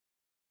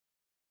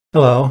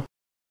Hello,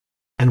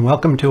 and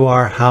welcome to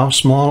our How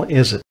Small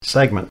Is It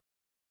segment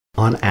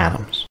on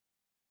atoms.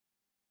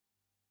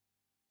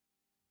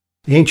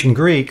 The ancient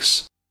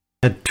Greeks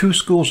had two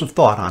schools of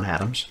thought on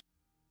atoms.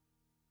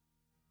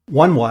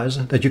 One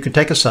was that you could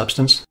take a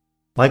substance,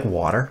 like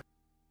water,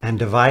 and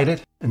divide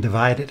it, and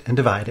divide it, and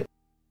divide it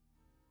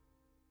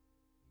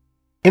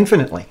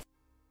infinitely.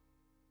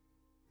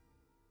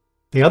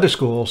 The other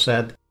school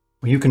said,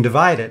 well, you can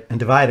divide it, and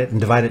divide it, and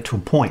divide it to a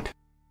point,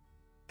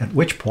 at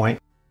which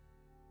point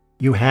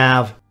you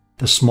have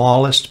the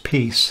smallest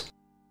piece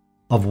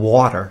of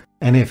water,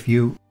 and if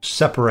you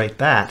separate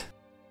that,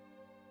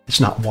 it's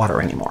not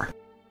water anymore.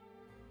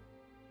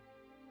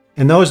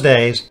 In those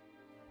days,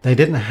 they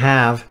didn't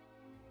have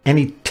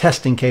any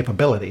testing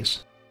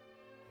capabilities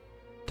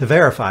to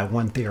verify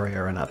one theory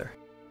or another.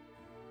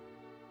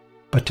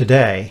 But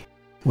today,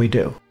 we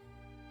do.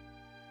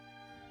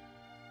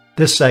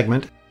 This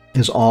segment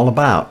is all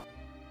about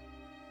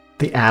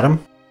the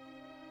atom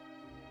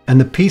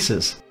and the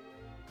pieces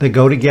that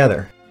go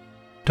together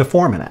to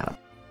form an atom.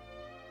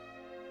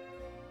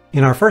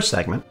 In our first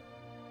segment,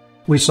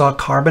 we saw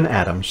carbon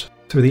atoms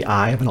through the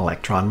eye of an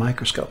electron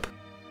microscope.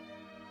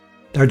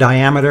 Their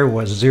diameter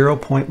was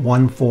 0.14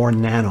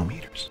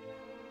 nanometers.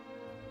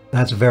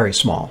 That's very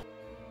small.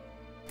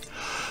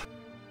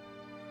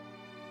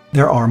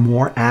 There are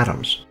more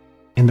atoms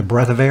in the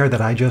breath of air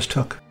that I just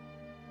took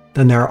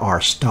than there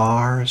are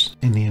stars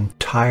in the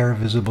entire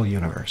visible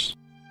universe.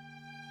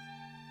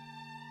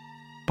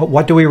 But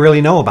what do we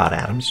really know about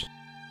atoms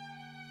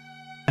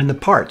and the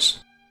parts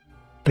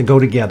that go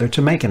together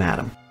to make an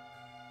atom?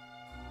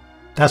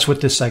 That's what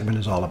this segment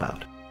is all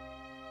about.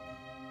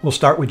 We'll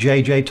start with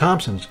J.J.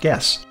 Thomson's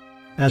guess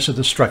as to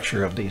the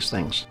structure of these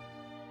things,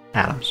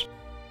 atoms.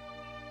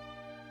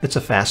 It's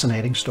a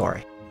fascinating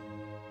story,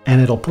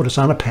 and it'll put us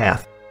on a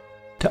path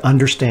to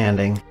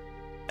understanding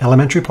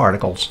elementary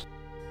particles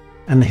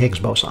and the Higgs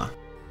boson.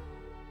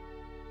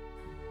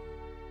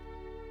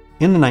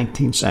 In the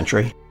 19th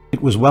century,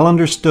 it was well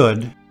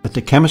understood that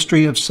the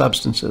chemistry of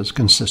substances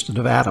consisted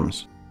of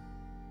atoms,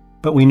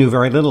 but we knew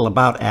very little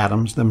about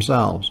atoms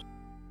themselves.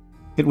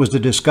 It was the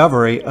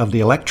discovery of the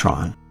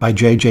electron by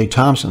J.J.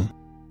 Thomson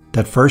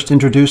that first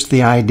introduced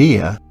the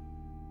idea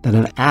that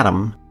an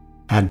atom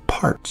had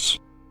parts.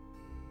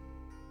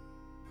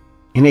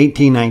 In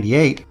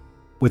 1898,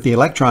 with the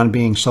electron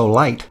being so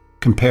light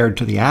compared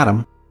to the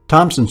atom,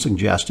 Thomson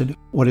suggested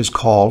what is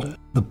called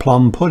the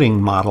Plum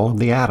pudding model of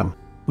the atom,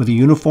 with a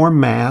uniform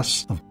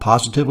mass of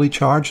positively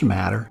charged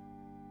matter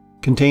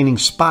containing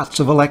spots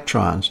of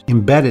electrons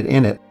embedded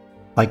in it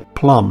like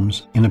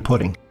plums in a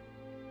pudding.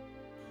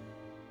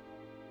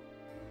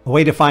 A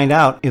way to find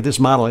out if this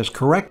model is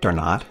correct or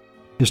not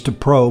is to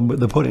probe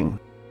the pudding.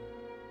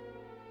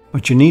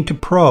 But you need to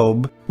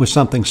probe with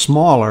something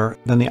smaller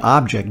than the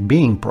object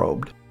being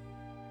probed.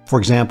 For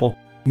example,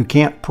 you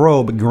can't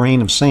probe a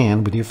grain of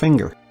sand with your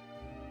finger.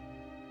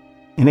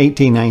 In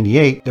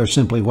 1898, there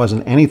simply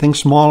wasn't anything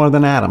smaller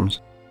than atoms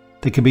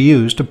that could be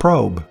used to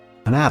probe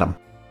an atom.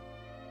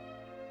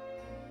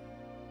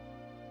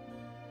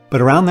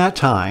 But around that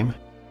time,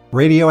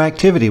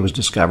 radioactivity was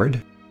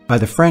discovered by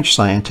the French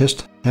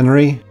scientist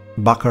Henri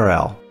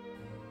Becquerel.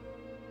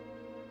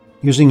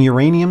 Using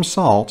uranium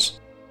salts,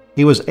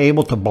 he was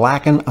able to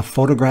blacken a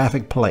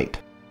photographic plate.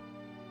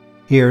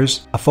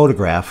 Here's a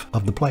photograph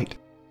of the plate.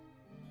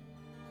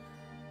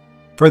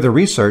 Further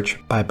research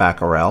by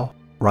Becquerel,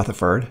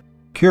 Rutherford,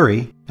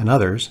 Curie, and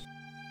others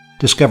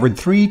discovered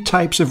three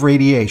types of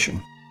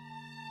radiation.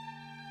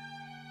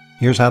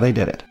 Here's how they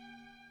did it.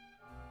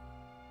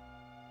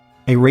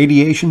 A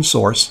radiation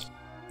source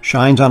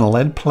shines on a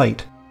lead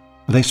plate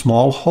with a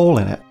small hole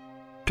in it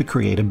to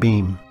create a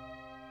beam.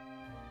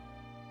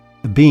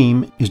 The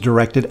beam is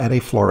directed at a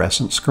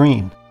fluorescent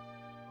screen.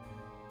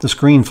 The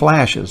screen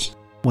flashes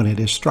when it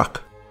is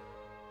struck.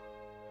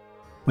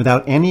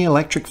 Without any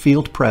electric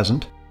field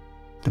present,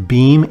 the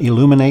beam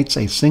illuminates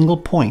a single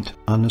point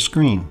on the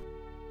screen.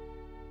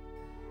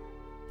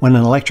 When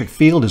an electric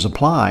field is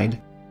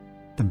applied,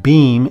 the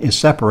beam is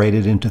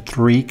separated into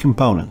three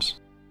components.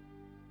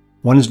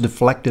 One is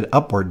deflected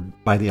upward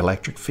by the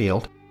electric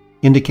field,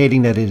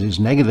 indicating that it is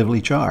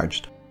negatively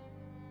charged.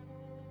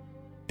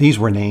 These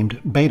were named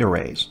beta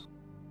rays.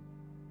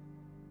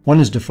 One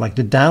is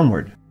deflected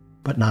downward,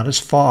 but not as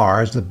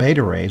far as the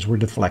beta rays were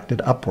deflected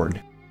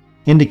upward,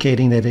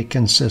 indicating that it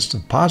consists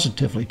of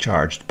positively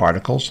charged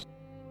particles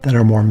that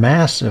are more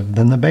massive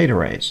than the beta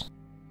rays.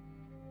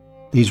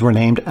 These were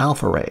named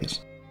alpha rays.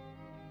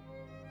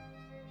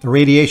 The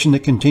radiation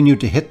that continued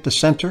to hit the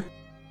center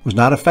was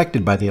not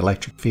affected by the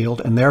electric field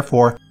and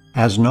therefore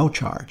has no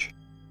charge.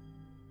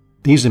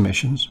 These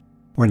emissions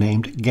were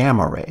named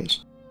gamma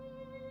rays.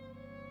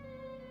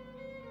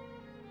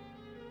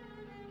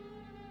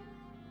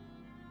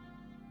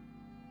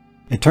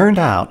 It turned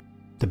out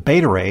the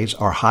beta rays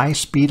are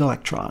high-speed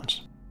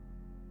electrons.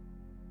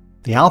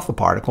 The alpha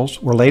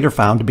particles were later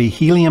found to be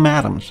helium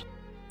atoms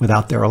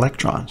without their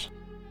electrons.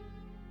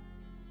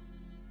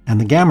 And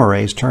the gamma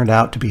rays turned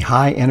out to be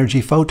high-energy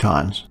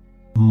photons,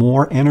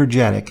 more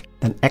energetic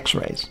than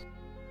X-rays.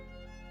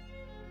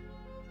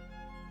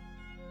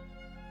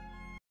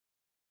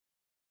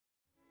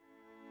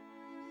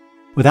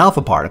 With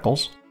alpha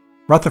particles,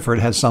 Rutherford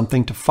had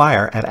something to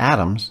fire at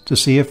atoms to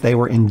see if they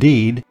were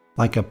indeed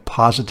like a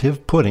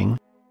positive pudding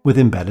with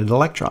embedded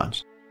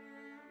electrons.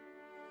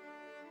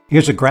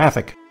 Here's a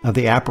graphic of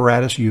the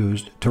apparatus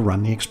used to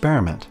run the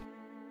experiment.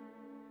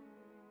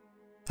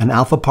 An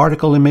alpha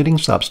particle emitting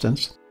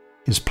substance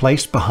is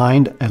placed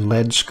behind a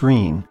lead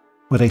screen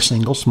with a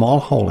single small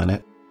hole in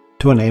it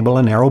to enable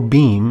a narrow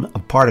beam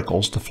of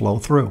particles to flow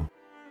through.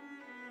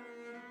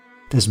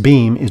 This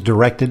beam is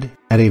directed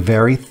at a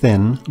very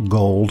thin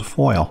gold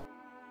foil.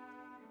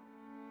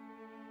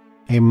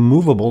 A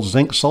movable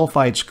zinc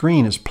sulfide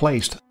screen is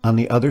placed on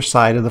the other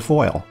side of the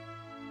foil.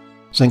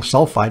 Zinc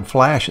sulfide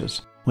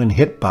flashes when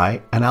hit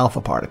by an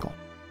alpha particle.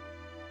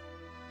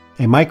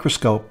 A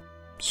microscope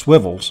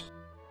swivels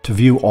to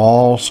view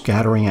all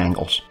scattering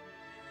angles.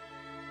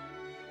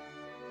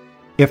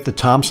 If the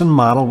Thomson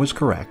model was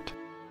correct,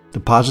 the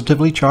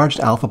positively charged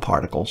alpha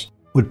particles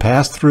would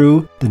pass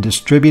through the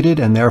distributed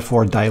and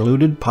therefore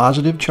diluted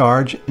positive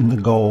charge in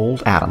the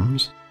gold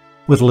atoms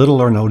with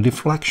little or no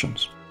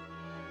deflections.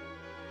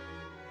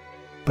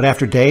 But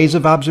after days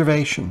of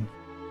observation,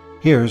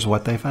 here's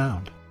what they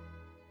found.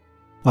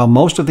 While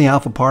most of the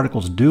alpha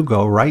particles do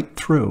go right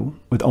through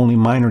with only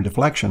minor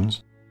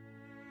deflections,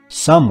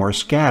 some were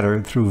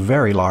scattered through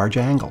very large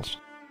angles.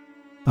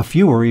 A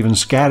few were even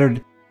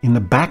scattered in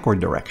the backward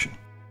direction.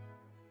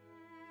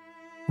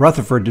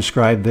 Rutherford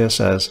described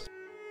this as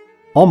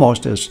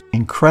almost as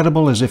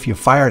incredible as if you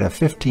fired a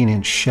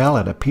 15-inch shell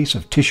at a piece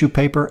of tissue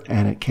paper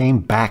and it came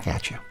back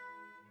at you.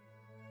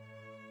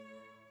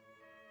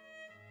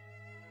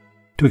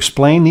 To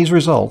explain these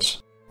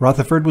results,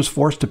 Rutherford was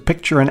forced to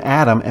picture an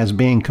atom as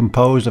being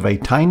composed of a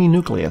tiny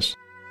nucleus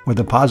where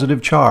the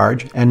positive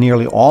charge and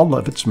nearly all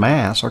of its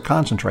mass are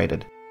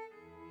concentrated,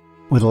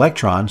 with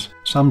electrons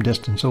some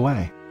distance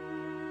away.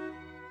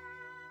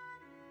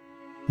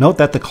 Note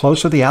that the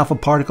closer the alpha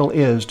particle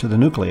is to the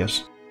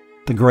nucleus,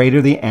 the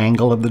greater the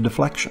angle of the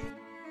deflection.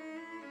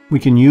 We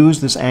can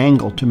use this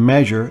angle to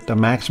measure the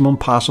maximum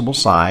possible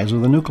size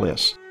of the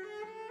nucleus.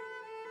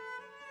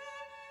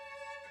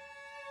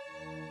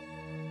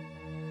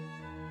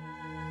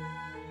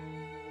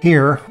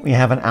 Here we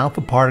have an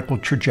alpha particle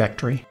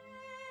trajectory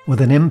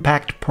with an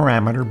impact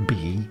parameter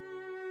b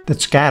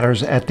that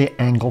scatters at the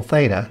angle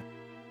theta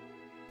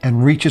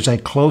and reaches a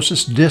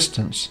closest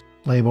distance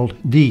labeled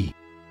d.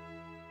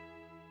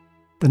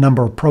 The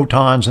number of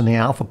protons in the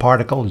alpha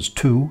particle is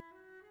 2,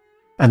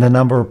 and the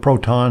number of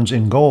protons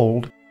in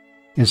gold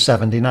is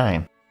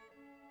 79.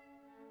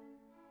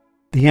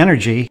 The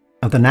energy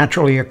of the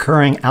naturally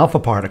occurring alpha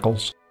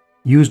particles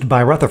used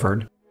by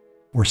Rutherford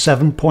were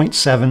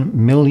 7.7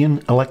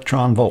 million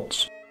electron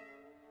volts.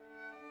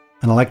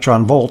 An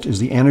electron volt is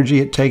the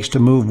energy it takes to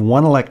move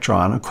one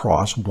electron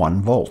across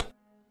 1 volt.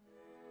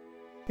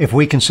 If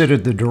we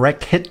considered the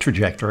direct hit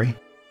trajectory,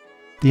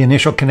 the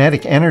initial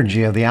kinetic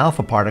energy of the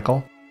alpha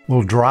particle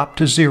will drop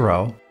to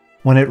 0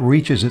 when it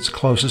reaches its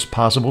closest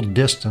possible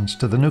distance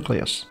to the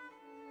nucleus.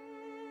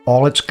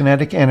 All its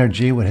kinetic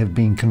energy would have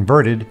been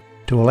converted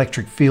to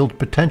electric field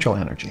potential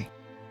energy.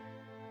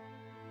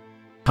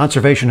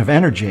 Conservation of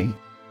energy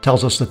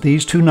tells us that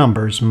these two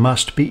numbers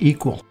must be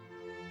equal.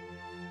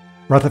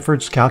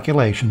 Rutherford's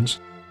calculations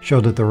show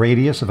that the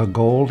radius of a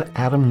gold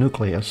atom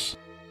nucleus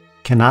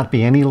cannot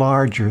be any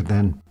larger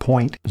than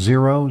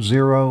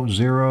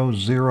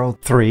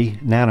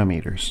 0.00003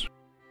 nanometers.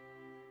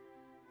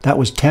 That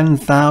was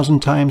 10,000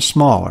 times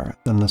smaller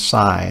than the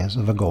size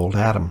of a gold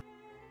atom.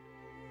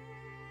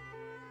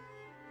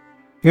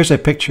 Here's a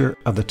picture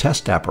of the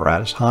test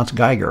apparatus Hans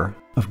Geiger,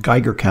 of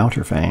Geiger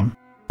counter fame,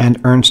 and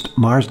Ernst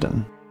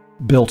Marsden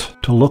built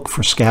to look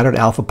for scattered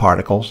alpha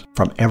particles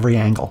from every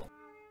angle.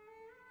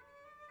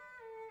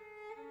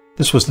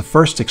 This was the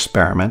first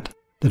experiment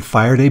that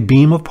fired a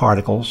beam of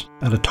particles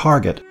at a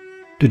target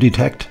to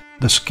detect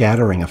the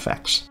scattering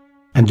effects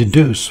and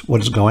deduce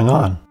what is going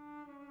on.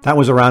 That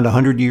was around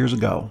 100 years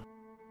ago.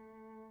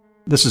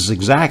 This is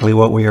exactly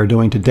what we are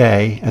doing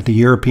today at the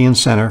European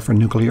Center for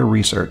Nuclear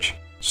Research,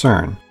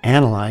 CERN,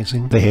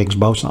 analyzing the Higgs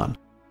boson.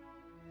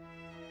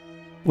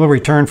 We'll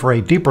return for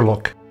a deeper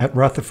look at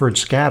Rutherford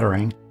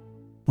scattering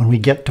when we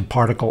get to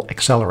particle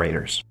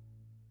accelerators.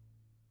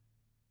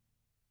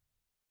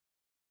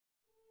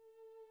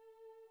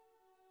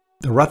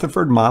 The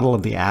Rutherford model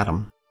of the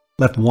atom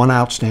left one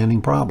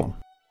outstanding problem.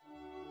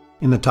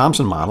 In the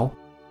Thomson model,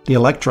 the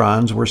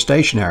electrons were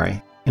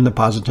stationary in the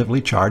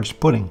positively charged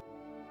pudding.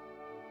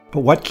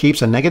 But what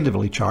keeps a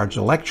negatively charged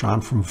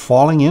electron from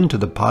falling into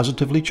the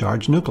positively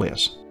charged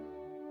nucleus,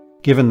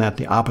 given that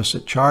the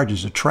opposite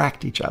charges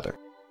attract each other?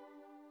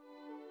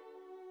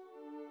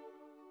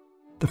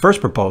 The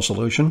first proposed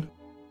solution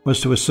was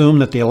to assume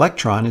that the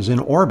electron is in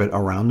orbit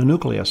around the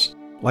nucleus,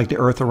 like the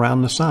Earth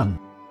around the Sun.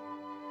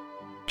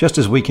 Just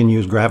as we can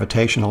use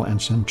gravitational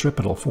and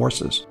centripetal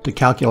forces to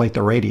calculate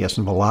the radius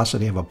and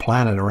velocity of a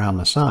planet around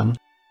the Sun,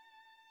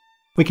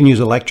 we can use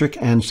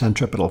electric and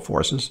centripetal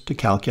forces to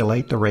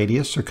calculate the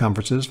radius,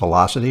 circumferences,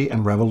 velocity,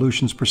 and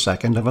revolutions per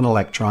second of an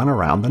electron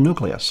around the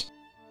nucleus.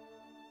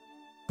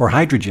 For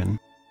hydrogen,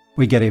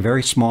 we get a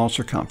very small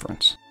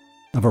circumference,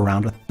 of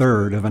around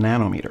 1/3 of a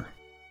nanometer,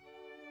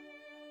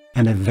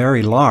 and a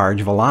very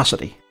large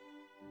velocity,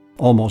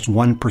 almost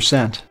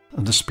 1%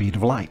 of the speed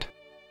of light.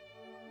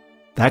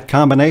 That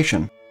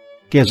combination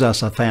gives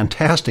us a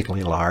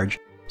fantastically large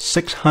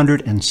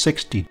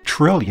 660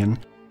 trillion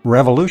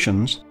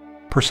revolutions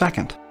per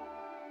second.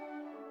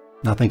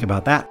 Now think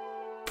about that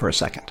for a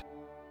second.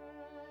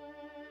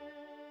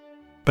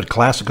 But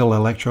classical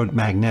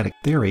electromagnetic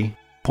theory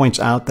points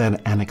out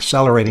that an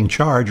accelerating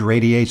charge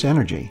radiates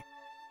energy.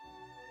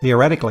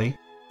 Theoretically,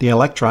 the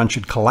electron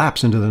should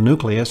collapse into the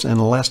nucleus in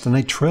less than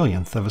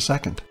 1/trillionth of a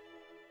second.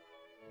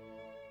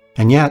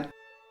 And yet,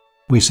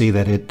 we see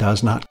that it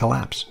does not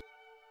collapse.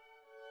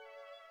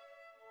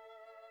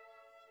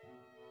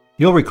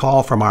 You'll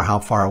recall from our How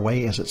Far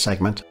Away Is It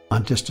segment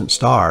on distant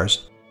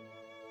stars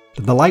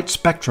that the light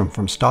spectrum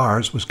from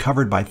stars was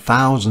covered by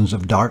thousands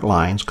of dark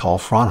lines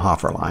called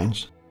Fraunhofer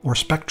lines, or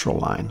spectral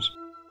lines.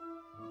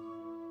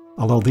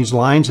 Although these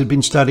lines had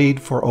been studied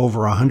for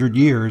over 100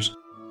 years,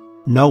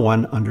 no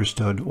one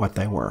understood what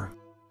they were.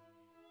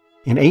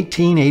 In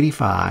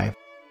 1885,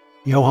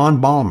 Johann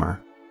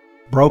Balmer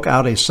broke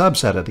out a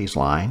subset of these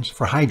lines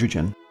for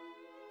hydrogen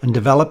and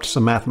developed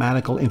some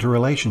mathematical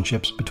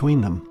interrelationships between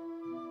them.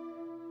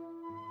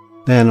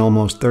 Then,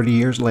 almost 30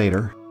 years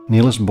later,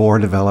 Niels Bohr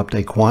developed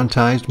a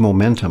quantized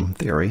momentum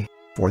theory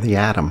for the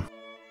atom.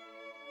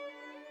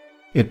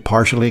 It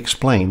partially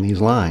explained these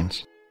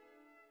lines.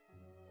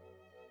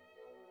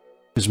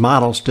 His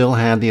model still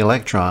had the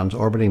electrons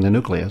orbiting the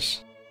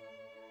nucleus,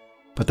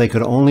 but they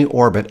could only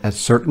orbit at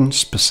certain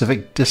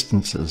specific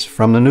distances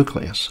from the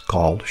nucleus,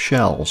 called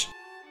shells.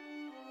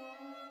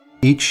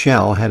 Each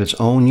shell had its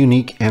own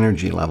unique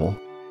energy level,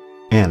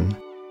 n,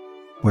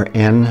 where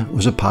n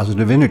was a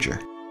positive integer,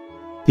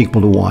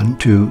 equal to 1,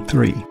 2,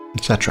 3,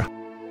 etc.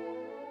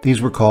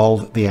 These were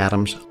called the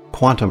atom's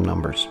quantum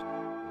numbers.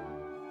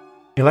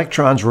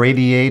 Electrons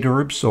radiate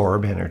or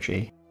absorb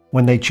energy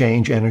when they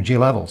change energy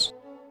levels.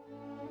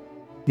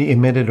 The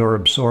emitted or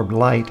absorbed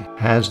light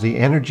has the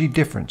energy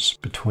difference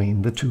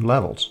between the two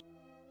levels.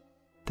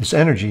 This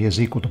energy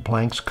is equal to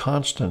Planck's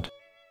constant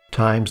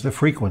times the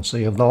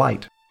frequency of the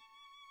light.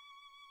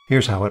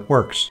 Here's how it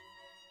works.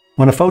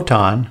 When a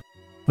photon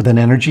with an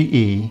energy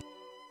E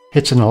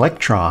hits an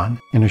electron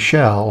in a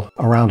shell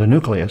around a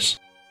nucleus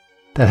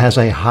that has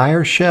a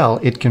higher shell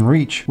it can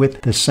reach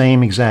with the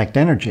same exact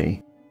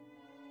energy,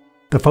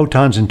 the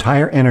photon's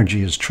entire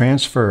energy is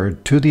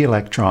transferred to the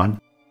electron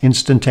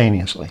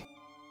instantaneously.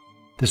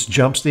 This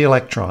jumps the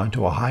electron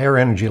to a higher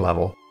energy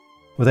level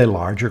with a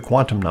larger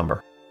quantum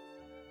number.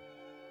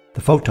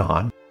 The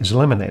photon is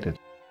eliminated.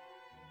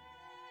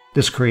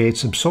 This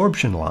creates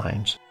absorption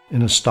lines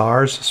in a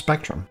star's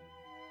spectrum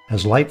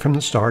as light from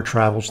the star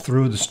travels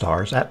through the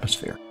star's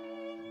atmosphere.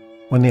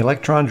 When the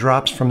electron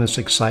drops from this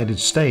excited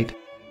state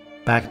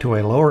back to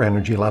a lower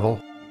energy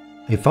level,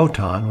 a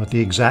photon with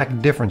the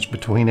exact difference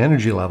between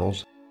energy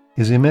levels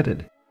is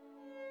emitted.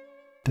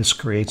 This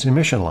creates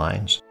emission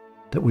lines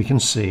that we can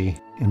see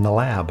in the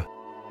lab.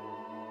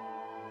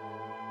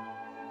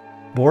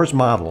 Bohr's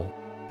model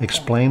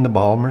explained the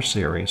Balmer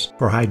series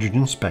for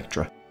hydrogen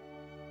spectra.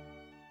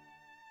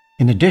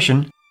 In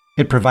addition,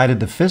 it provided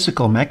the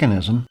physical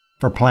mechanism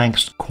for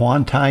Planck's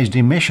quantized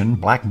emission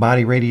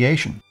blackbody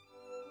radiation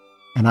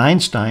and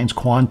Einstein's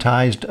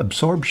quantized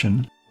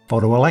absorption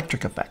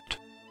photoelectric effect.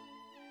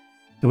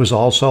 It was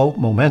also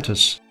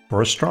momentous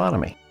for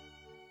astronomy.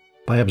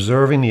 By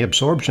observing the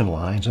absorption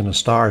lines in a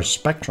star's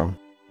spectrum,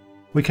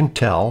 we can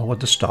tell what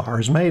the star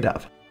is made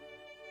of.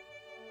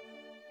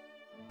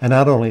 And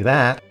not only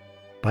that,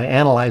 by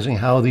analyzing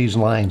how these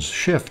lines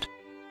shift,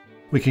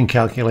 we can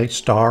calculate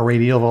star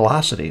radial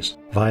velocities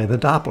via the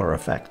Doppler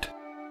effect,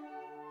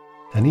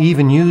 and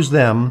even use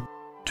them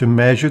to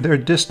measure their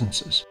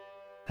distances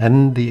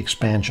and the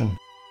expansion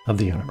of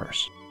the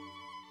universe.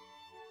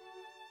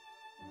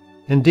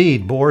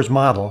 Indeed, Bohr's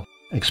model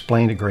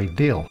explained a great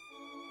deal,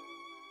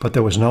 but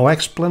there was no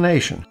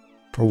explanation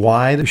for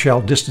why the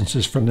shell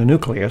distances from the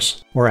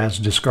nucleus were as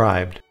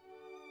described.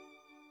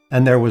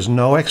 And there was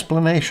no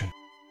explanation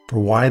for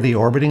why the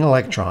orbiting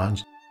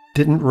electrons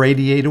didn't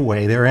radiate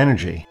away their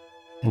energy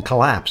and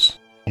collapse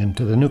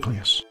into the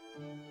nucleus.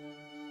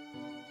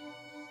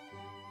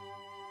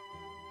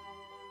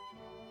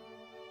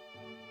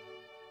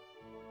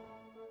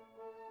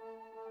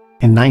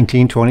 In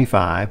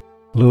 1925,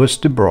 Louis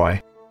de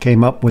Broglie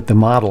came up with the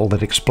model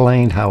that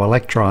explained how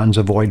electrons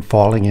avoid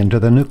falling into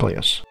the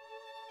nucleus.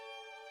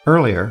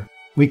 Earlier,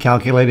 we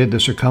calculated the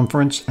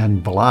circumference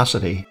and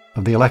velocity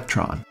of the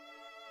electron.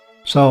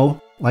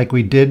 So, like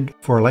we did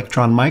for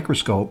electron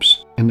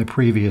microscopes in the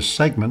previous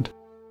segment,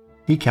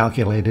 he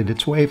calculated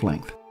its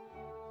wavelength.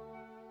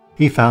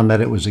 He found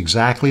that it was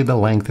exactly the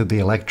length of the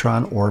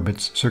electron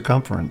orbit's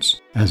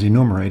circumference, as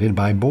enumerated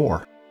by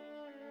Bohr.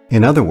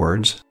 In other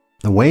words,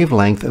 the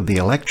wavelength of the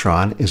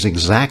electron is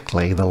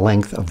exactly the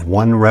length of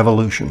one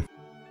revolution.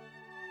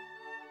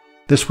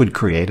 This would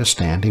create a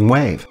standing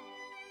wave.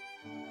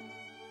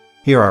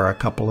 Here are a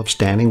couple of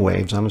standing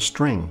waves on a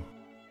string.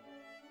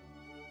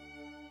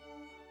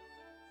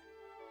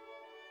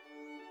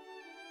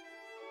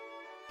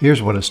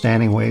 Here's what a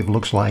standing wave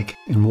looks like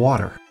in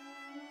water.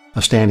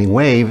 A standing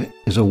wave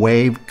is a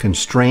wave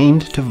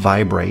constrained to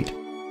vibrate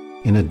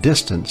in a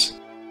distance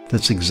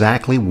that's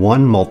exactly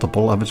one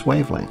multiple of its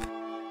wavelength.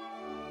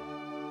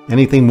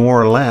 Anything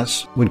more or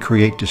less would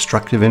create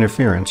destructive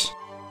interference,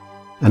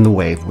 and the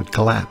wave would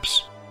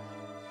collapse.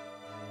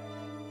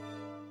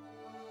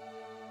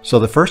 So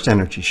the first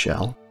energy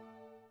shell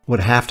would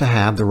have to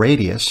have the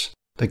radius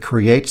that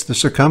creates the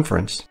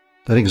circumference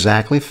that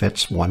exactly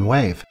fits one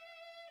wave.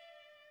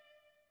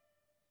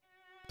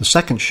 The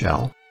second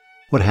shell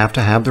would have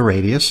to have the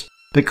radius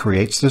that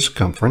creates the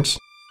circumference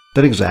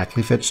that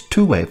exactly fits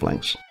two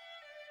wavelengths.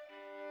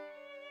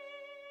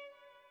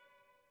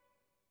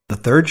 The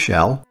third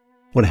shell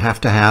would have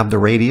to have the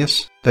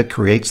radius that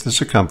creates the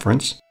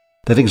circumference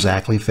that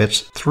exactly fits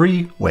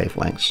three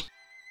wavelengths,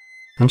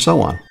 and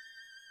so on.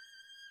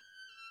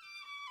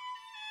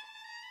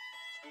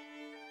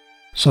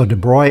 So de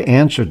Broglie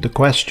answered the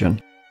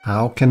question,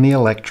 how can the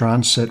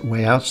electron sit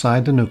way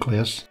outside the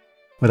nucleus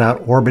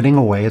without orbiting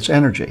away its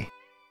energy?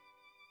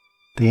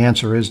 The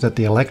answer is that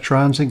the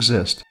electrons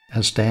exist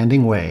as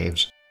standing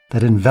waves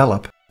that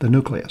envelop the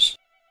nucleus.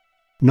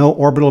 No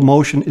orbital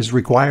motion is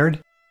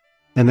required,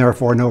 and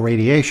therefore no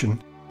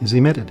radiation is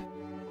emitted.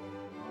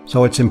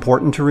 So it's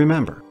important to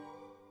remember,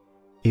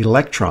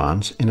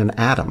 electrons in an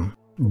atom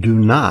do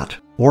not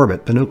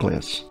orbit the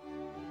nucleus.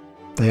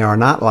 They are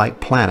not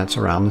like planets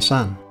around the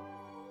sun.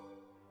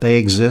 They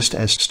exist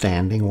as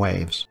standing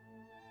waves.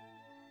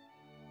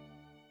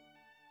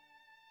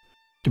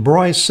 De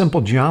Broglie's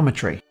simple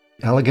geometry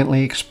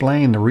elegantly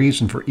explained the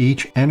reason for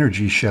each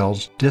energy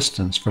shell's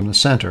distance from the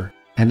center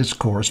and its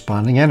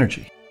corresponding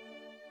energy.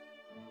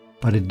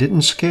 But it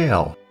didn't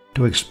scale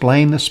to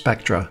explain the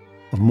spectra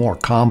of more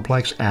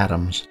complex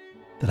atoms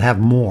that have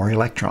more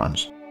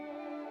electrons.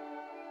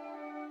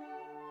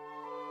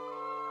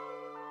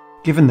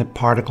 Given that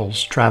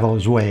particles travel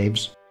as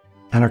waves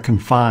and are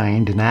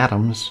confined in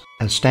atoms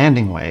as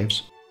standing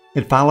waves,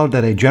 it followed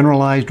that a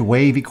generalized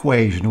wave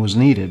equation was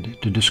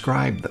needed to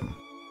describe them.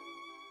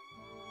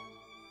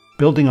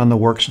 Building on the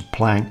works of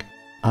Planck,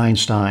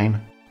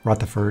 Einstein,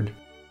 Rutherford,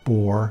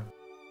 Bohr,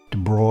 de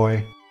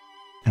Broglie,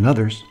 and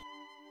others,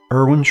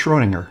 Erwin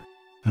Schrodinger,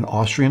 an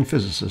Austrian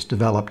physicist,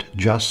 developed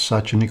just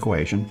such an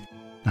equation,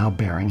 now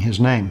bearing his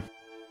name.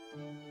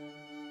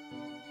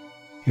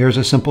 Here's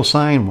a simple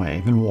sine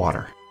wave in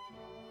water.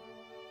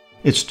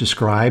 It's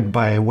described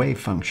by a wave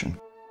function.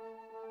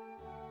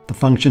 The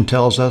function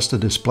tells us the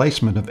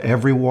displacement of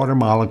every water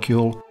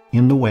molecule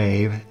in the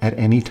wave at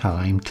any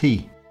time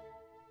t.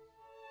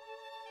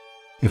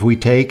 If we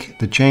take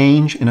the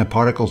change in a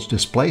particle's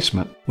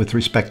displacement with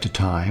respect to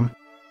time,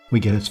 we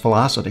get its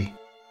velocity.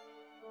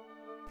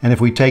 And if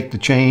we take the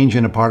change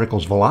in a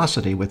particle's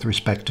velocity with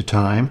respect to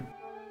time,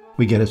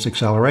 we get its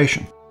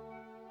acceleration.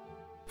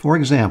 For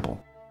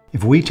example,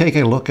 if we take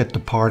a look at the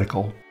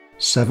particle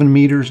 7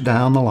 meters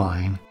down the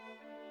line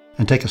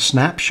and take a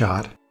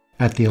snapshot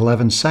at the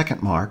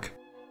 11-second mark,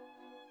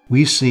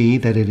 we see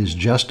that it is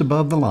just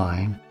above the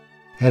line,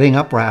 heading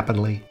up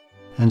rapidly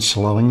and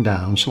slowing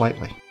down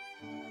slightly.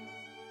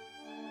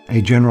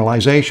 A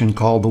generalization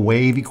called the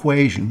wave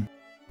equation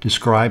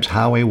describes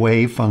how a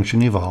wave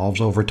function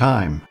evolves over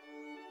time.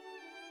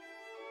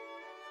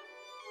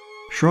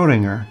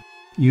 Schrodinger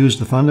used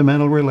the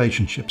fundamental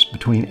relationships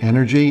between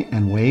energy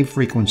and wave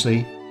frequency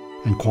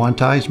and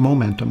quantized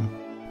momentum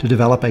to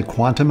develop a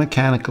quantum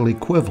mechanical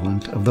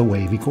equivalent of the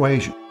wave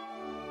equation.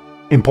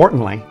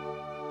 Importantly,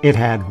 it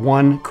had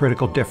one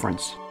critical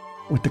difference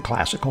with the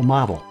classical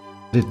model.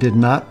 It did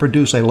not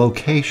produce a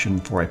location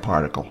for a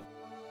particle.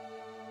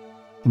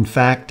 In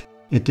fact,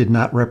 it did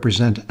not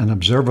represent an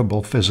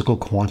observable physical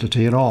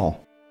quantity at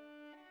all.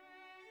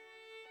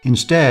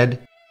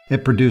 Instead,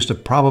 it produced a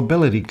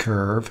probability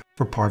curve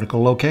for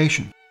particle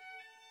location.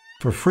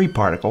 For free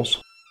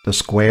particles, the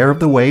square of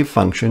the wave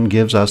function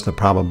gives us the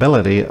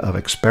probability of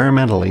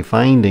experimentally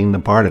finding the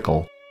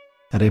particle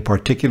at a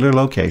particular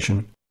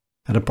location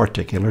at a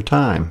particular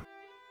time.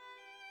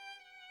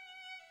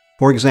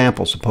 For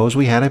example, suppose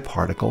we had a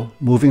particle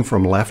moving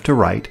from left to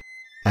right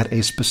at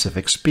a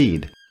specific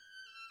speed.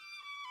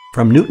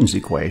 From Newton's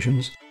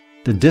equations,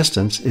 the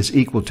distance is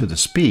equal to the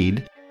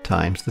speed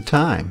times the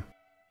time.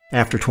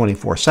 After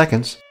 24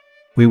 seconds,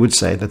 we would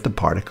say that the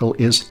particle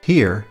is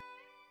here.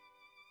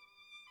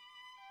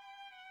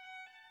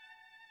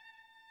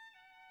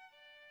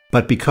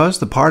 But because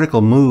the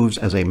particle moves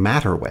as a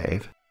matter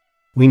wave,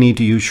 we need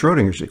to use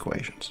Schrodinger's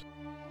equations.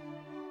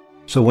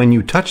 So when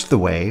you touch the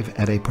wave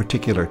at a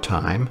particular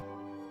time,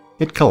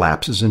 it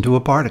collapses into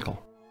a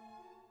particle.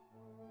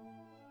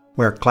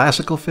 Where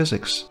classical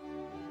physics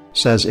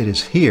says it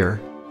is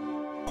here,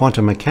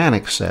 quantum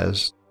mechanics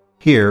says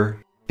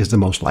here is the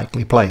most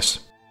likely place.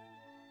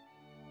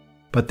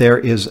 But there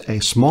is a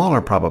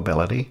smaller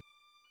probability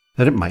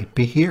that it might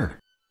be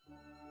here,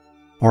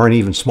 or an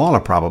even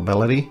smaller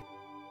probability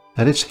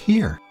that it's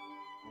here.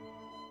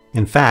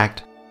 In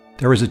fact,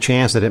 there is a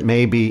chance that it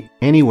may be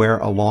anywhere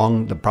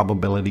along the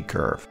probability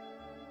curve,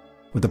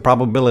 with the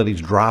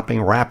probabilities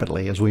dropping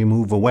rapidly as we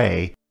move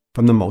away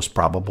from the most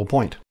probable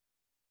point.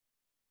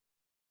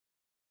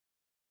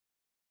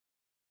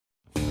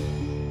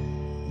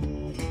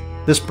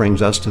 This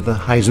brings us to the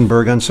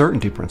Heisenberg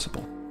Uncertainty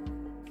Principle.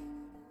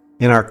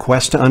 In our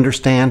quest to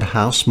understand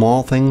how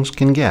small things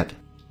can get,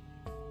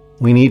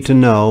 we need to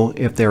know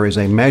if there is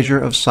a measure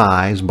of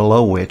size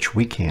below which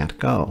we can't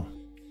go.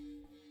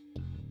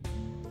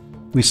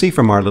 We see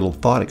from our little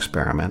thought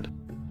experiment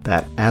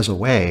that, as a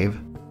wave,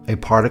 a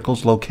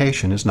particle's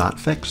location is not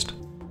fixed.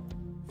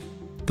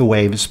 The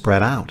wave is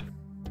spread out.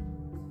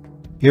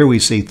 Here we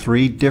see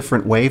 3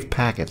 different wave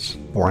packets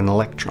for an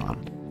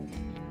electron.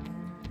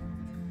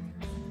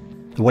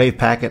 The wave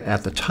packet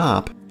at the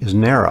top is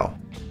narrow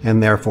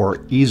and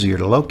therefore easier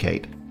to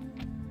locate,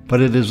 but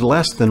it is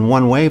less than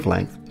 1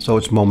 wavelength, so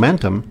its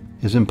momentum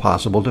is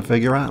impossible to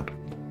figure out.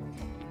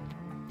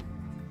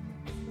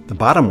 The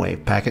bottom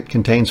wave packet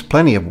contains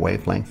plenty of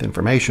wavelength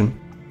information,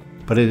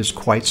 but it is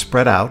quite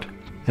spread out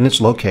and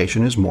its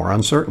location is more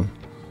uncertain.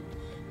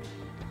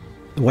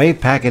 The wave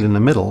packet in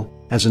the middle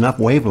has enough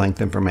wavelength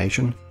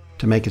information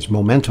to make its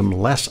momentum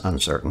less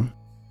uncertain,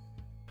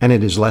 and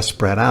it is less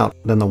spread out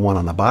than the one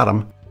on the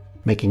bottom,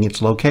 making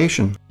its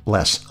location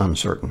less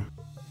uncertain.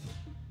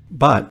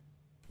 But,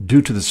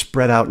 due to the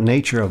spread out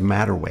nature of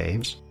matter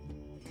waves,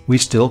 we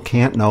still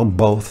can't know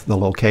both the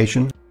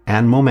location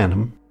and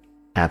momentum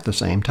at the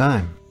same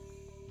time.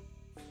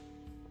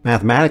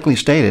 Mathematically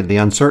stated, the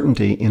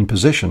uncertainty in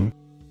position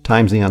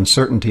times the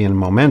uncertainty in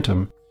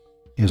momentum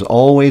is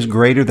always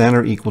greater than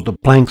or equal to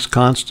Planck's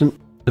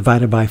constant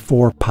divided by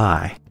 4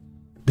 pi.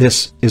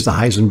 This is the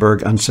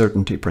Heisenberg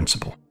Uncertainty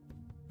Principle.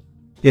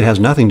 It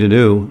has nothing to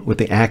do with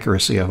the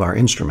accuracy of our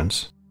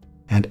instruments,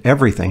 and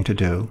everything to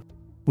do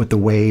with the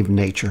wave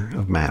nature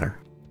of matter.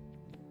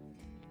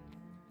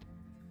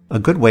 A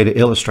good way to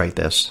illustrate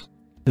this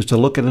is to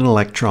look at an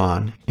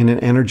electron in an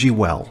energy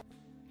well,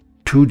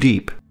 too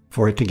deep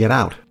for it to get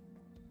out.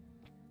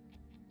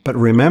 But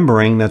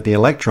remembering that the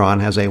electron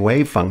has a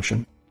wave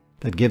function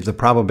that gives the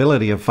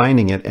probability of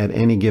finding it at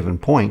any given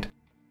point,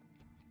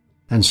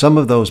 and some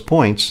of those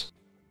points,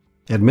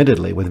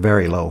 admittedly with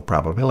very low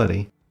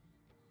probability,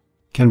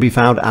 can be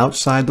found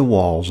outside the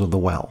walls of the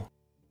well,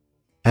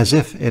 as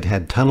if it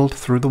had tunneled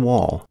through the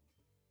wall,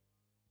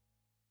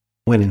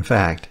 when in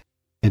fact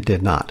it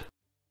did not.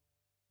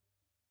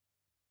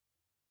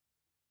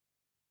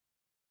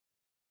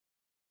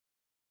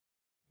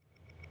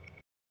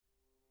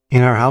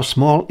 In our How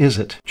Small Is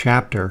It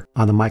chapter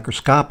on the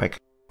microscopic,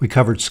 we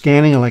covered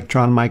scanning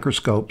electron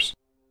microscopes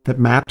that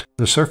mapped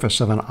the surface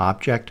of an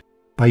object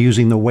by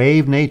using the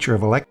wave nature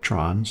of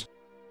electrons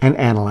and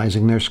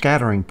analyzing their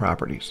scattering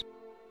properties.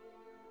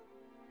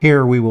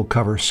 Here we will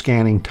cover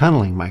scanning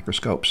tunneling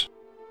microscopes,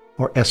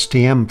 or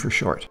STM for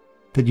short,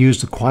 that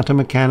use the quantum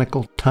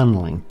mechanical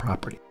tunneling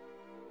property.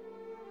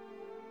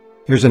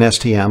 Here's an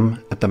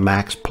STM at the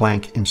Max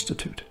Planck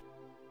Institute.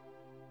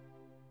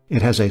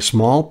 It has a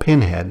small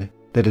pinhead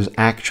that is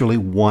actually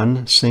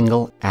one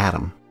single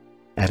atom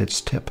at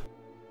its tip.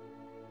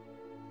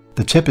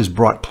 The tip is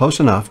brought close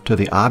enough to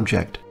the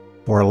object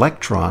for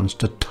electrons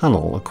to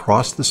tunnel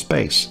across the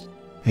space,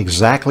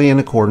 exactly in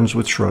accordance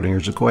with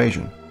Schrodinger's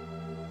equation.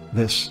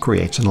 This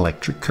creates an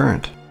electric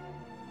current.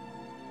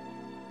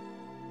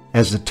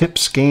 As the tip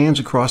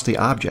scans across the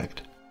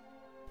object,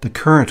 the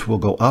current will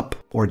go up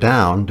or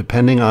down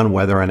depending on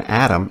whether an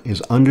atom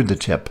is under the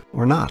tip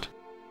or not.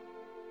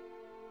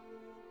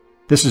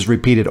 This is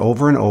repeated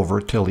over and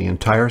over till the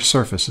entire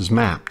surface is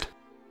mapped.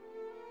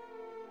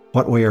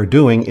 What we are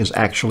doing is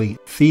actually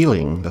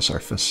feeling the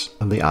surface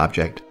of the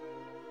object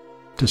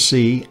to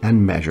see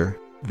and measure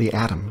the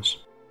atoms.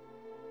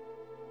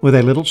 With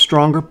a little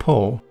stronger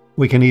pull,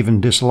 we can even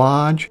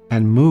dislodge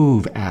and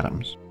move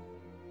atoms.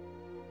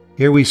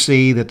 Here we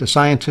see that the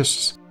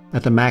scientists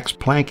at the Max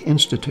Planck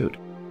Institute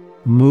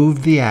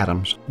moved the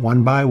atoms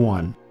one by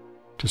one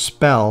to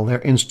spell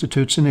their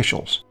institute's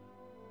initials,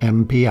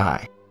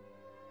 MPI.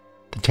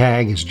 The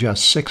tag is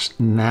just 6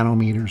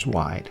 nanometers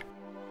wide.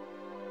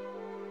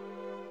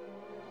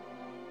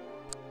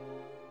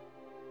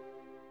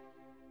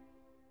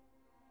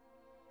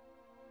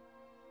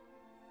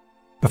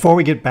 Before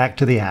we get back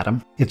to the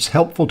atom, it's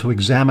helpful to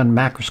examine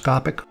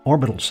macroscopic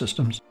orbital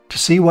systems to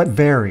see what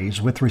varies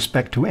with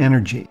respect to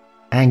energy,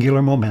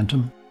 angular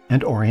momentum,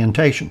 and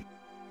orientation.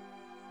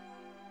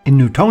 In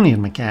Newtonian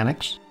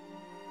mechanics,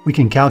 we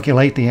can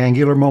calculate the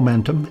angular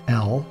momentum,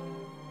 L,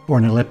 for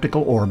an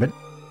elliptical orbit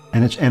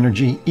and its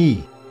energy,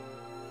 E.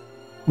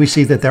 We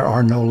see that there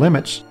are no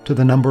limits to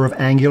the number of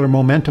angular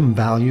momentum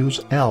values,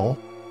 L,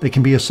 that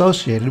can be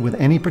associated with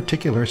any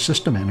particular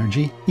system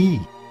energy, E.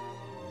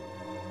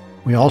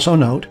 We also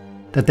note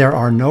that there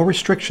are no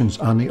restrictions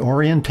on the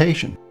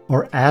orientation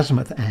or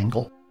azimuth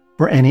angle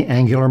for any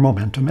angular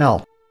momentum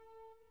L.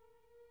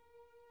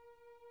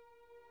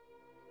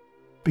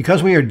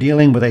 Because we are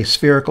dealing with a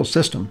spherical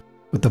system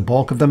with the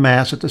bulk of the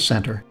mass at the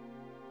center,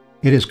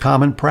 it is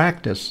common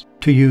practice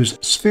to use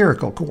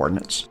spherical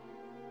coordinates.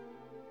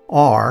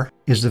 R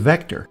is the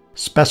vector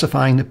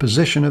specifying the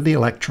position of the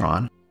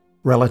electron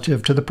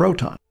relative to the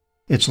proton.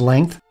 Its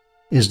length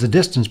is the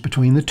distance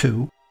between the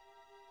two,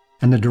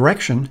 and the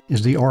direction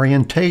is the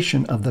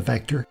orientation of the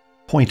vector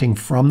pointing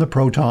from the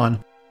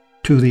proton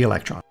to the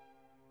electron.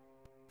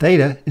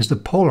 Theta is the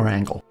polar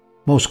angle,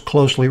 most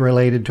closely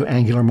related to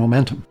angular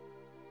momentum.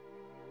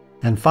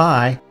 And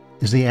phi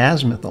is the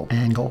azimuthal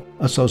angle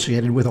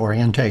associated with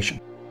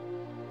orientation.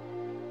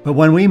 But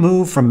when we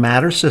move from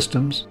matter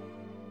systems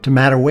to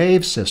matter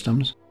wave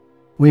systems,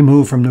 we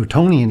move from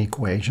Newtonian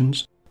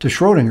equations to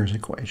Schrodinger's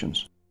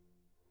equations.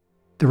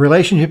 The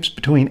relationships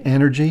between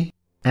energy,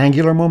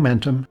 angular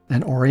momentum,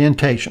 and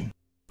orientation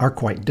are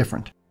quite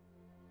different.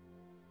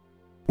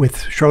 With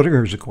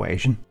Schrodinger's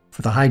equation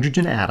for the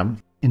hydrogen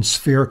atom in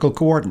spherical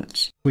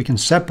coordinates, we can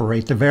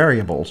separate the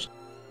variables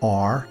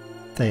r,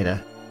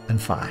 theta,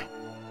 and phi.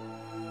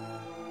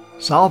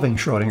 Solving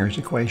Schrodinger's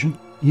equation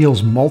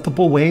yields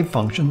multiple wave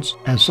functions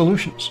as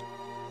solutions.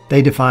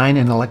 They define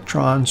an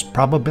electron's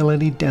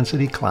probability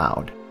density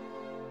cloud.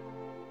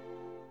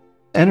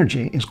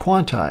 Energy is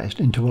quantized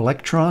into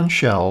electron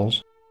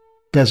shells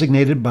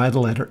designated by the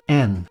letter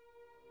n.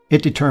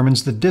 It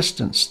determines the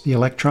distance the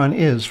electron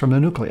is from the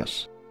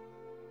nucleus.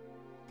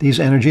 These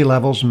energy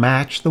levels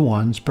match the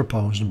ones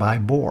proposed by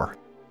Bohr.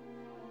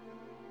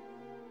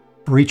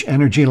 For each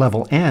energy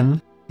level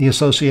n, the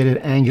associated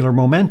angular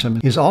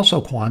momentum is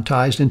also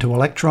quantized into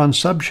electron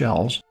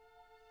subshells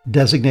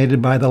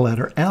designated by the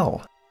letter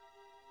L.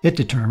 It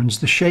determines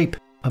the shape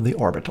of the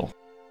orbital.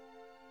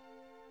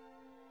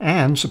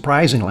 And,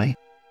 surprisingly,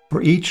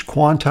 for each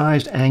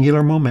quantized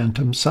angular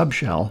momentum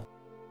subshell,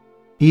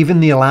 even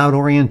the allowed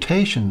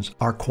orientations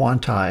are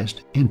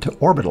quantized into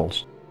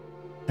orbitals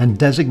and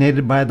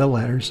designated by the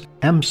letters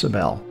M sub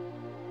L.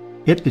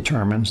 It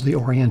determines the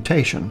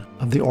orientation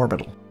of the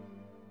orbital.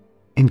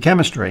 In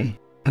chemistry,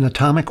 an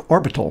atomic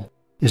orbital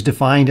is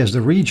defined as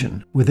the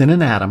region within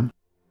an atom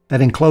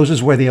that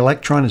encloses where the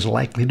electron is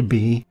likely to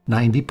be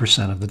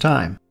 90% of the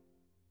time.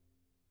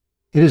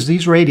 It is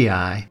these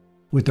radii,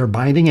 with their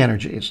binding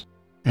energies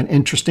and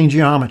interesting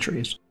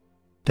geometries,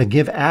 that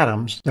give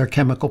atoms their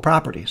chemical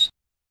properties.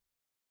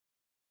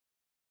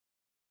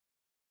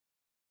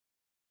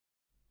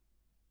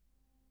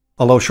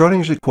 Although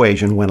Schrodinger's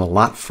equation went a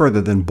lot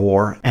further than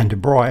Bohr and de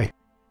Broglie,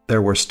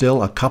 there were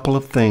still a couple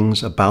of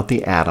things about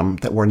the atom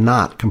that were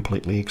not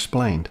completely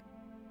explained.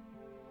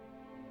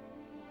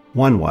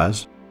 One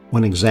was,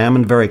 when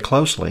examined very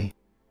closely,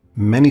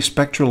 many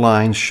spectral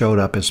lines showed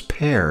up as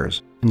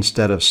pairs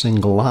instead of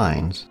single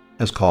lines,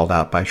 as called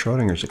out by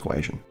Schrodinger's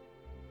equation.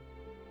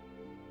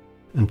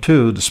 And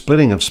two, the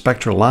splitting of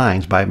spectral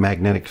lines by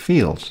magnetic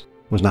fields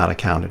was not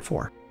accounted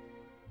for.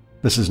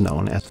 This is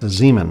known as the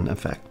Zeeman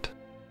effect.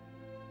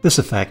 This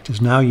effect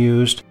is now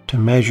used to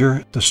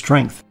measure the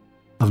strength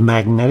of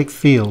magnetic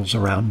fields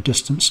around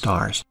distant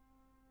stars.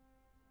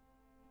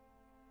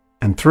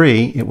 And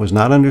three, it was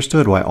not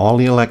understood why all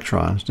the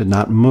electrons did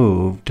not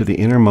move to the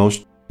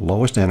innermost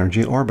lowest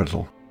energy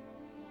orbital.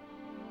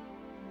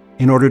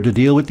 In order to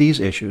deal with these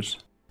issues,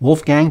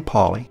 Wolfgang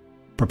Pauli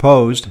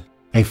proposed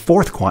a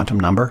fourth quantum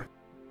number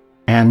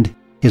and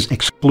his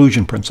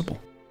exclusion principle.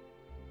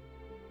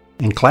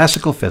 In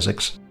classical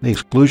physics, the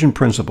exclusion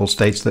principle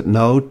states that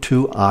no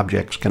two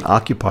objects can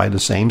occupy the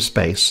same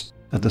space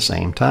at the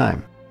same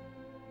time.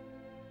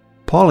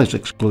 Pauli's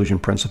exclusion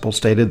principle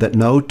stated that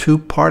no two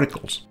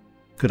particles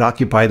could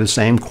occupy the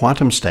same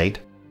quantum state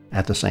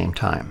at the same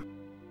time.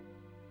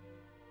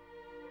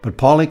 But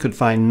Pauli could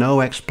find no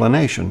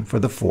explanation for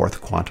the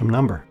fourth quantum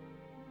number.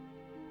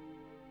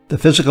 The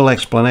physical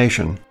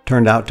explanation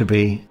turned out to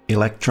be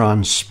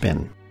electron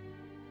spin.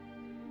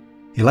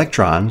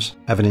 Electrons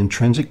have an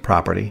intrinsic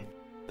property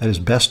that is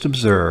best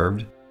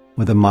observed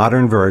with a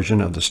modern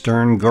version of the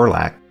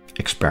Stern-Gerlach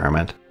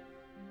experiment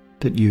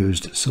that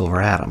used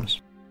silver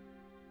atoms.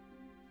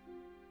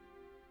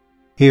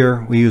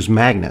 Here we use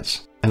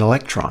magnets and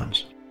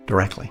electrons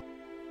directly.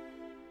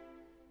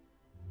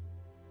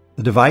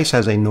 The device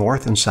has a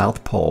north and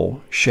south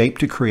pole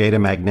shaped to create a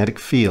magnetic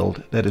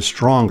field that is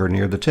stronger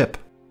near the tip.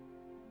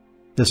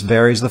 This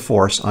varies the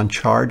force on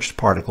charged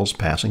particles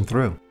passing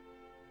through.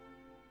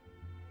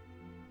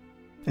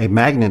 A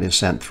magnet is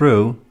sent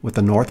through with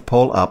the north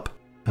pole up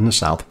and the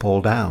south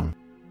pole down.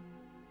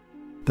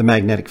 The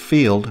magnetic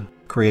field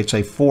creates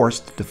a force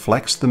that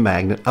deflects the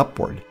magnet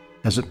upward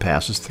as it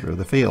passes through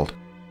the field.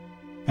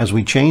 As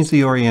we change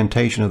the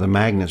orientation of the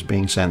magnets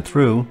being sent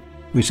through,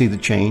 we see the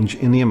change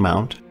in the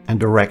amount and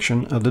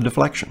direction of the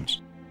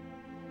deflections.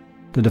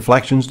 The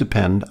deflections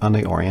depend on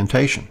the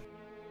orientation.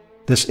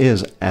 This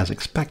is as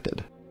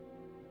expected.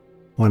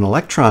 When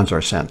electrons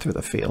are sent through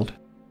the field,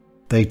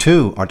 they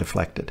too are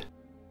deflected.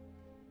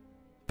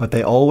 But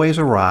they always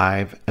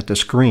arrive at the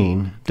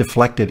screen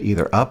deflected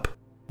either up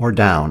or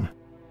down,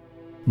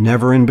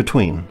 never in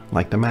between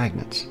like the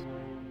magnets.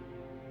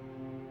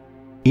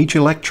 Each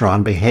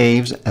electron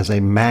behaves as a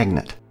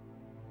magnet,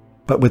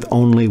 but with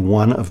only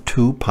one of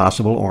two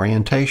possible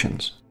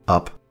orientations,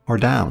 up or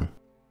down.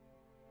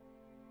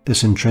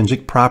 This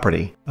intrinsic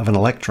property of an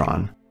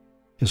electron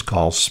is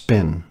called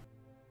spin.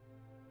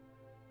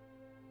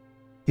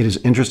 It is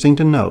interesting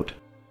to note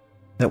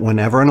that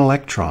whenever an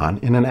electron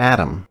in an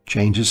atom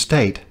changes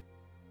state,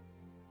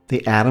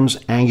 the atom's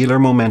angular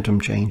momentum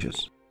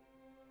changes.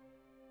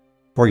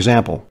 For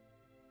example,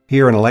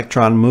 here an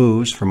electron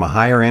moves from a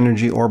higher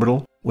energy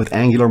orbital with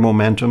angular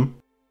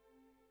momentum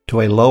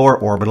to a lower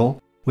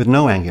orbital with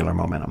no angular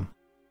momentum.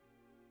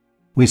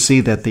 We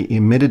see that the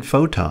emitted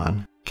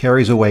photon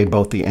carries away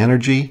both the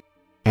energy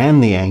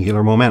and the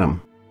angular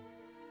momentum,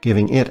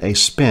 giving it a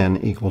spin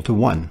equal to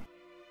 1.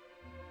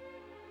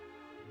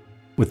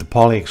 With the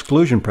Pauli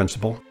Exclusion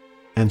Principle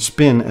and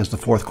spin as the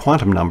fourth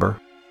quantum number,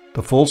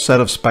 the full set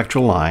of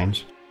spectral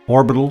lines,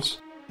 orbitals,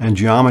 and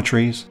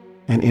geometries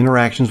and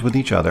interactions with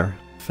each other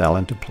fell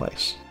into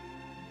place.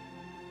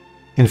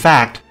 In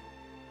fact,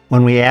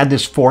 when we add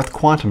this fourth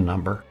quantum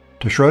number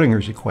to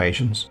Schrodinger's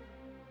equations,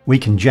 we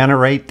can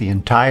generate the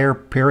entire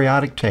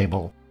periodic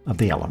table of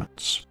the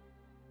elements.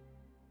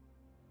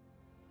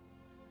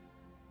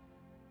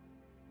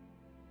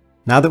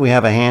 Now that we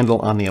have a handle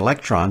on the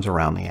electrons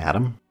around the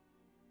atom,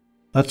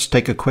 let's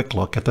take a quick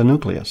look at the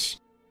nucleus.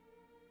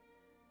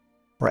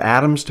 For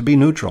atoms to be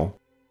neutral,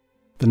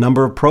 the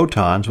number of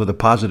protons with a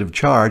positive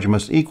charge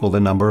must equal the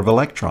number of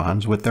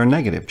electrons with their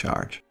negative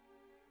charge.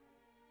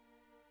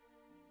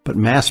 But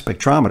mass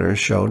spectrometers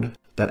showed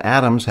that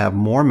atoms have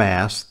more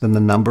mass than the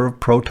number of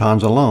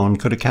protons alone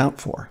could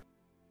account for.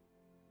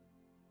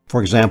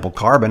 For example,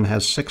 carbon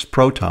has 6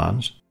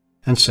 protons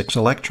and 6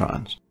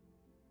 electrons,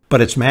 but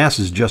its mass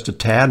is just a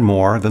tad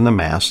more than the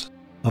mass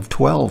of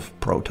 12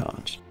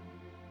 protons.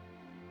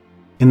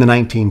 In the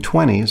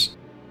 1920s,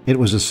 it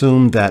was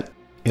assumed that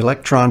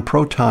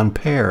electron-proton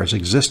pairs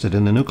existed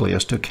in the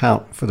nucleus to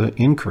account for the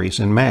increase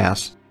in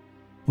mass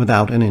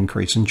without an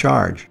increase in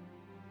charge.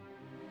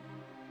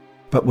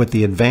 But with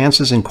the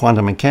advances in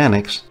quantum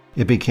mechanics,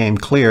 it became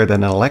clear that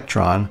an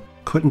electron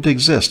couldn't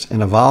exist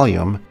in a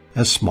volume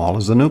as small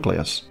as the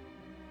nucleus.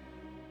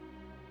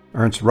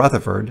 Ernst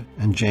Rutherford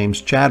and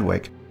James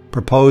Chadwick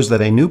proposed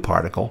that a new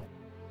particle,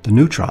 the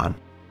neutron,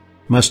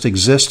 must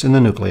exist in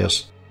the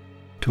nucleus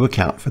to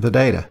account for the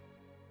data.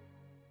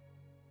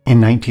 In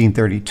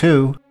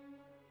 1932,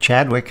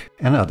 Chadwick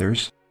and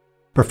others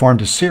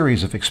performed a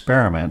series of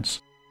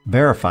experiments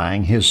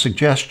verifying his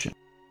suggestion.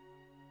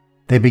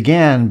 They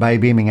began by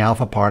beaming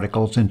alpha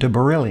particles into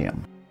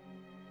beryllium.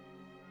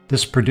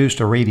 This produced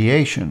a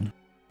radiation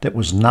that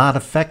was not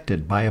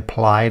affected by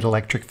applied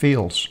electric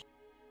fields.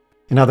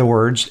 In other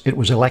words, it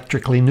was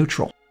electrically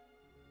neutral.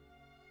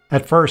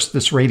 At first,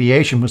 this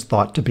radiation was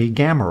thought to be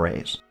gamma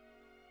rays.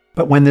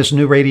 But when this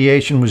new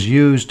radiation was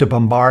used to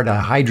bombard a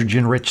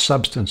hydrogen-rich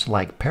substance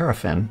like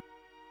paraffin,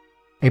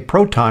 a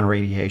proton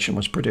radiation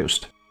was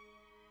produced.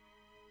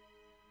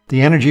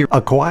 The energy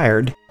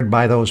acquired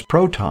by those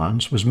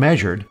protons was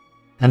measured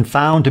and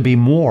found to be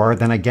more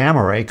than a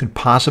gamma ray could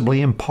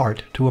possibly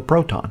impart to a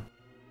proton.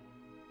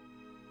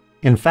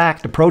 In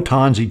fact, the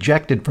protons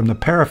ejected from the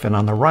paraffin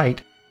on the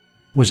right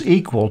was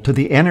equal to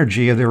the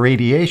energy of the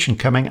radiation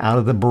coming out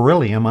of the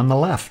beryllium on the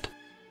left.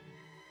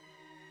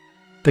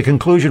 The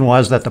conclusion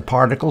was that the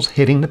particles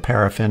hitting the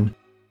paraffin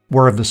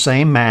were of the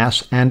same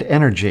mass and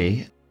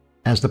energy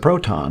as the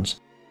protons,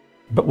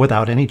 but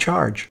without any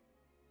charge.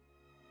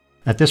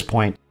 At this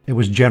point, it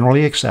was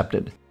generally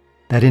accepted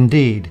that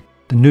indeed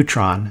the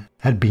neutron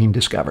had been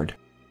discovered.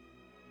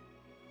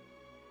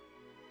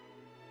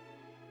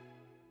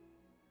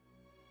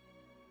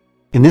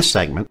 In this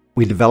segment,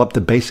 we developed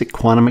the basic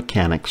quantum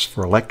mechanics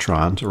for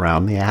electrons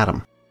around the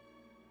atom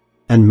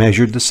and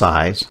measured the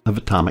size of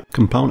atomic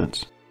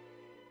components.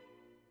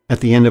 At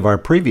the end of our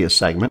previous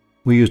segment,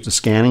 we used a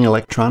scanning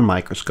electron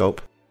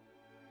microscope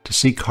to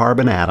see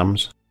carbon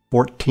atoms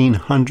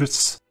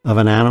 14/100ths of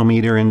a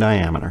nanometer in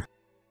diameter.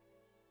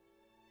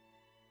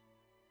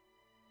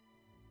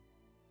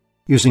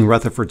 Using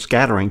Rutherford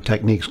scattering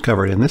techniques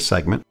covered in this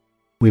segment,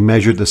 we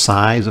measured the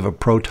size of a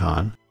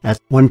proton at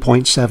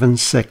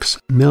 1.76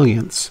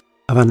 millionths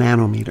of a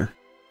nanometer.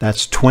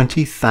 That's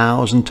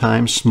 20,000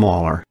 times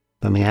smaller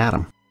than the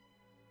atom.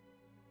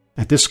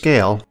 At this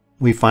scale,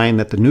 we find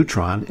that the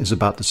neutron is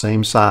about the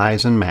same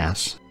size and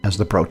mass as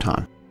the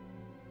proton.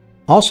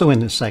 Also in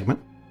this segment,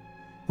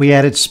 we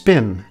added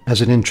spin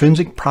as an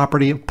intrinsic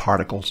property of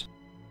particles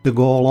to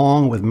go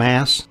along with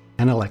mass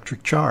and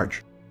electric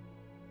charge.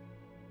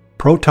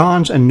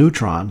 Protons and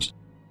neutrons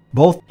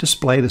both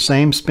display the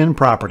same spin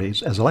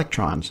properties as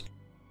electrons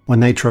when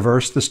they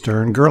traverse the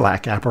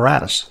Stern-Gerlach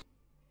apparatus,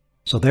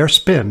 so their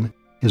spin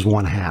is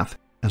 1/2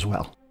 as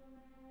well.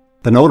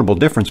 The notable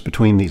difference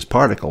between these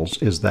particles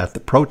is that the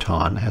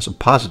proton has a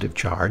positive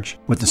charge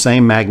with the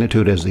same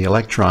magnitude as the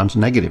electron's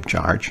negative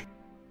charge,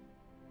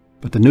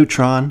 but the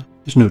neutron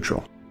is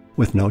neutral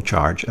with no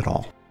charge at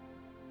all.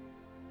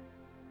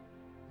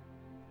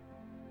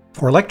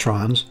 For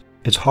electrons,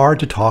 it's hard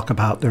to talk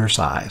about their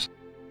size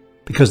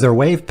because their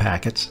wave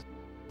packets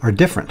are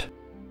different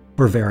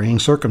for varying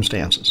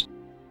circumstances,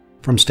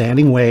 from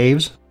standing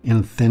waves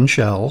in thin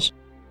shells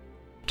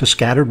to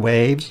scattered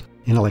waves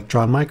in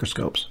electron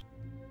microscopes.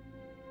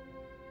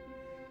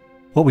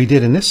 What we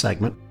did in this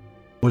segment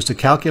was to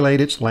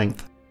calculate its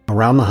length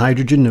around the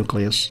hydrogen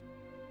nucleus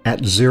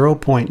at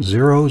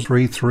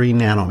 0.033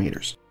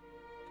 nanometers.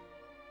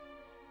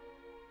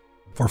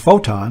 For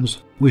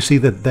photons, we see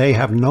that they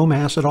have no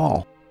mass at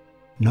all,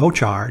 no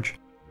charge,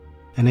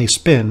 and a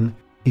spin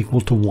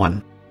equal to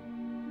 1.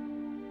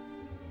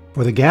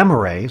 For the gamma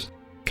rays,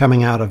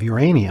 coming out of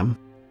uranium,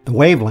 the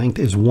wavelength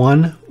is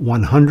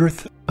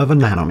 1/100th of a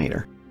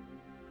nanometer.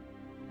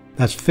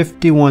 That's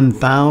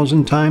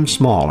 51,000 times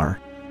smaller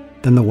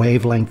than the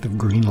wavelength of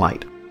green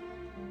light.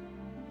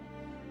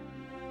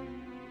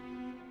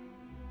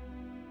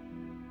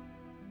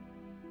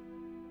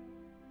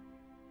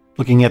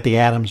 Looking at the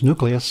atom's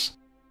nucleus,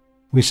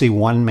 we see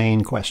one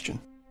main question.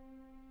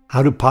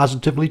 How do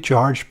positively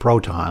charged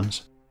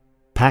protons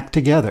pack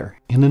together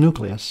in the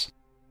nucleus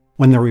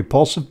when their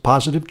repulsive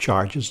positive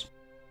charges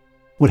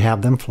would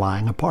have them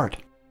flying apart?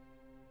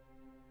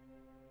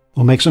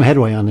 We'll make some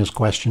headway on this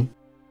question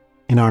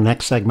in our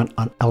next segment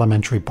on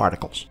elementary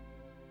particles.